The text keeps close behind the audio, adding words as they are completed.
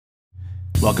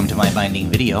Welcome to my binding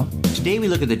video. Today we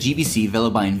look at the GBC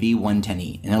VeloBind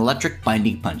V110e, an electric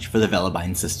binding punch for the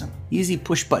VeloBind system. Easy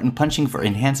push button punching for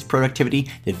enhanced productivity,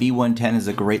 the V110 is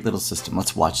a great little system.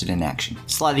 Let's watch it in action.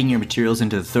 Sliding your materials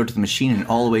into the throat of the machine and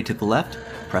all the way to the left,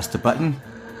 press the button,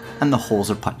 and the holes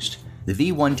are punched.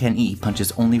 The V110e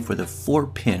punches only for the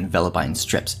 4-pin VeloBind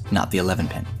strips, not the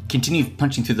 11-pin. Continue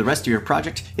punching through the rest of your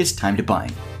project, it's time to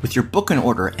bind. With your book in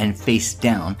order and face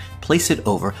down, place it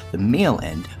over the male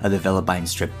end of the VeloBind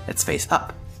strip that's face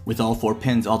up. With all 4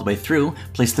 pins all the way through,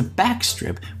 place the back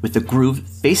strip with the groove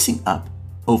facing up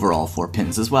over all 4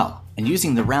 pins as well. And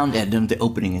using the round end of the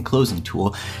opening and closing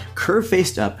tool, curve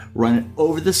faced up, run it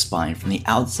over the spine from the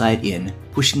outside in,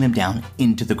 pushing them down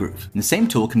into the groove. And the same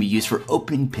tool can be used for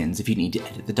opening pins if you need to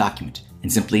edit the document,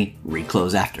 and simply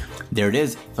reclose after. There it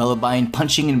is, VeloBind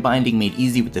punching and binding made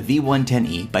easy with the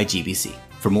V110e by GBC.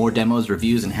 For more demos,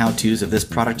 reviews, and how-tos of this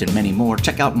product and many more,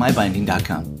 check out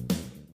MyBinding.com.